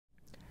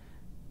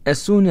As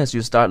soon as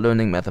you start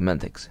learning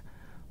mathematics,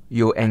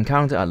 you'll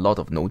encounter a lot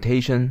of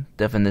notation,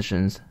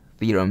 definitions,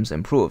 theorems,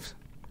 and proofs,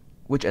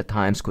 which at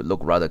times could look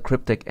rather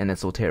cryptic and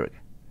esoteric.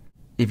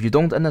 If you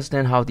don't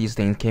understand how these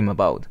things came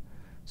about,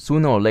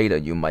 sooner or later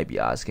you might be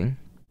asking,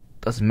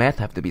 does math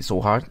have to be so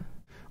hard?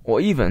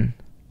 Or even,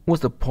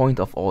 what's the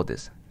point of all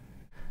this?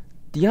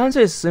 The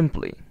answer is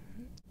simply,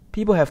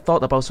 people have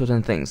thought about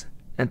certain things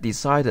and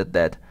decided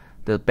that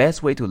the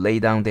best way to lay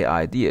down their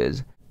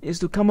ideas is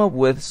to come up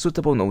with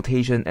suitable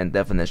notation and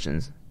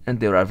definitions and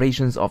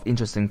derivations of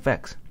interesting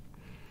facts.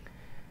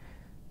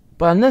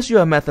 But unless you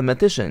are a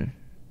mathematician,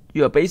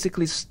 you are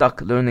basically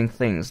stuck learning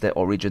things that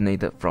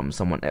originated from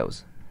someone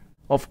else.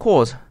 Of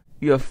course,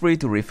 you are free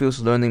to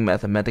refuse learning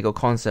mathematical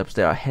concepts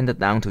that are handed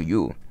down to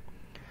you.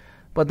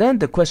 But then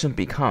the question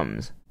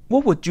becomes,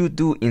 what would you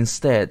do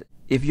instead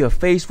if you are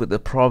faced with the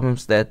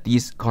problems that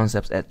these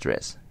concepts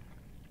address?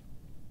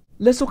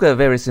 Let's look at a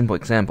very simple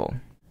example.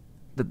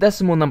 The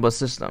decimal number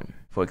system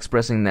for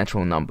expressing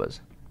natural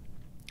numbers.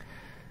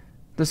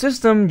 The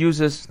system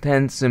uses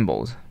 10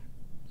 symbols,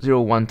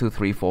 0, 1, 2,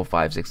 3, 4,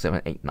 5, 6,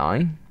 7, 8,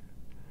 9.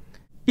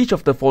 Each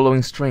of the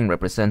following string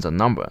represents a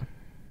number.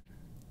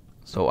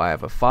 So I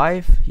have a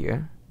 5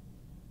 here,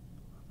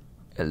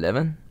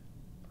 11,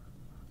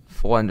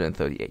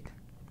 438.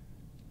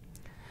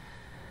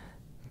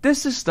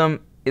 This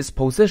system is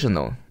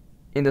positional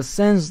in the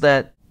sense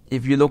that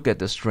if you look at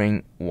the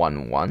string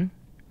 1, 1,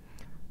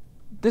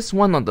 this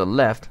one on the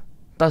left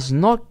does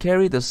not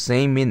carry the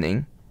same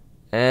meaning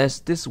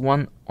as this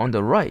one on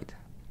the right.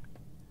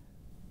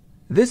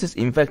 This is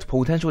in fact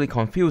potentially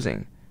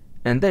confusing,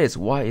 and that is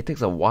why it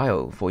takes a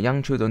while for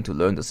young children to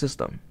learn the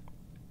system.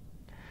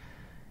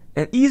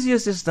 An easier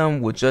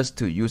system would just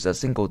to use a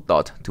single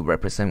dot to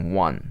represent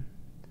 1.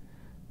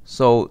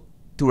 So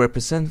to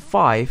represent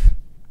 5,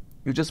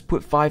 you just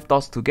put 5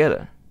 dots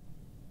together.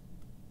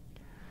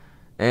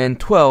 And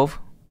 12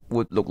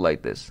 would look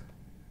like this.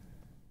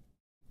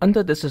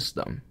 Under the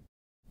system,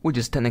 which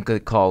is technically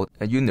called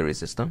a unary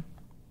system,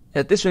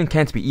 addition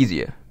can't be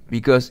easier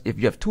because if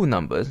you have two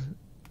numbers,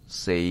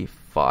 say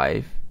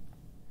 5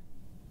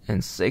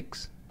 and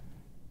 6,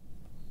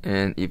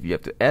 and if you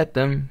have to add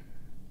them,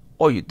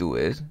 all you do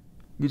is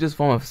you just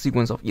form a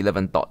sequence of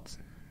 11 dots.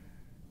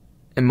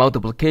 And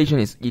multiplication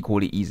is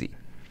equally easy.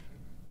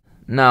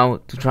 Now,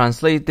 to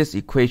translate this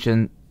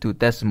equation to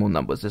decimal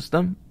number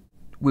system,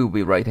 we will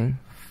be writing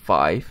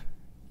 5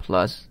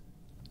 plus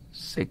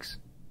 6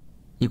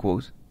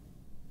 equals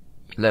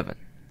 11.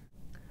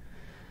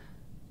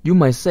 You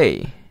might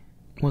say,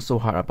 what's so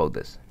hard about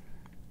this?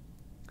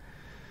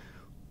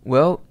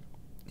 Well,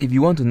 if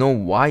you want to know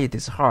why it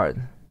is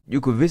hard,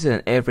 you could visit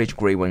an average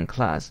grade 1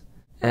 class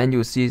and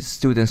you'll see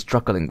students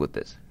struggling with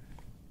this.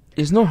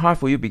 It's not hard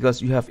for you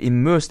because you have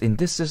immersed in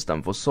this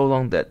system for so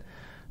long that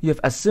you have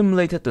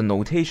assimilated the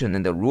notation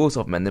and the rules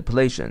of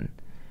manipulation,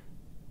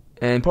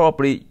 and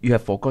probably you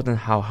have forgotten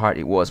how hard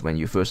it was when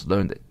you first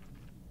learned it.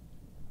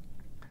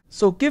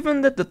 So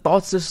given that the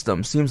dot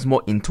system seems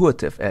more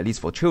intuitive, at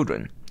least for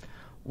children,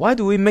 why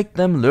do we make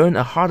them learn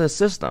a harder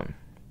system?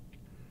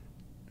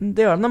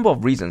 There are a number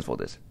of reasons for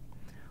this.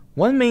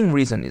 One main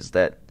reason is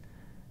that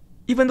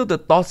even though the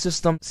dot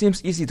system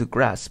seems easy to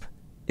grasp,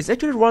 it's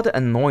actually rather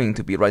annoying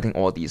to be writing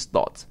all these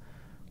dots.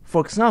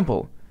 For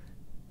example,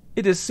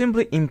 it is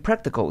simply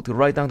impractical to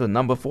write down the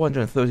number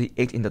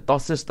 438 in the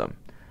dot system,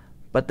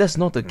 but that's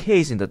not the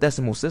case in the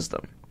decimal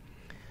system.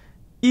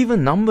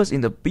 Even numbers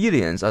in the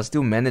billions are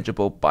still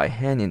manageable by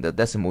hand in the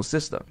decimal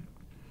system.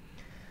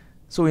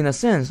 So in a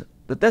sense,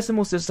 the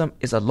decimal system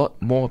is a lot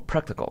more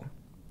practical.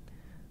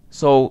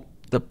 So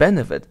the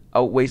benefit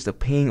outweighs the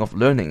pain of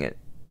learning it,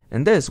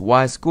 and that is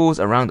why schools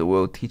around the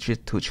world teach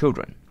it to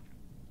children.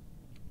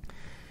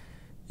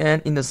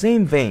 And in the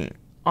same vein,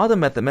 other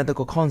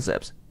mathematical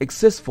concepts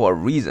exist for a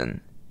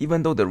reason,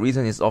 even though the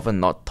reason is often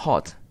not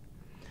taught.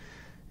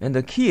 And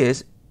the key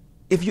is,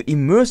 if you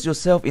immerse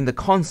yourself in the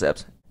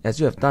concepts, as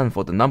you have done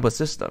for the number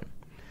system,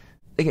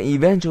 it can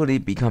eventually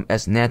become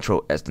as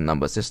natural as the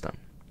number system.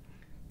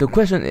 The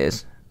question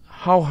is,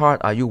 how hard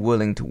are you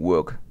willing to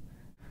work?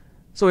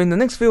 So in the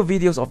next few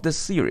videos of this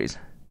series,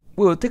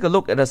 we will take a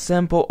look at a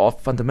sample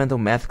of fundamental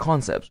math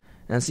concepts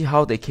and see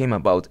how they came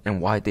about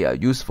and why they are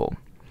useful.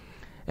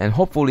 And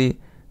hopefully,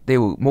 they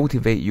will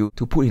motivate you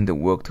to put in the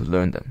work to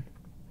learn them.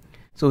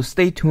 So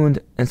stay tuned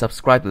and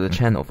subscribe to the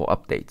channel for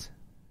updates.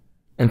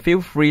 And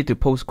feel free to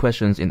post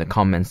questions in the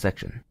comment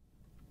section.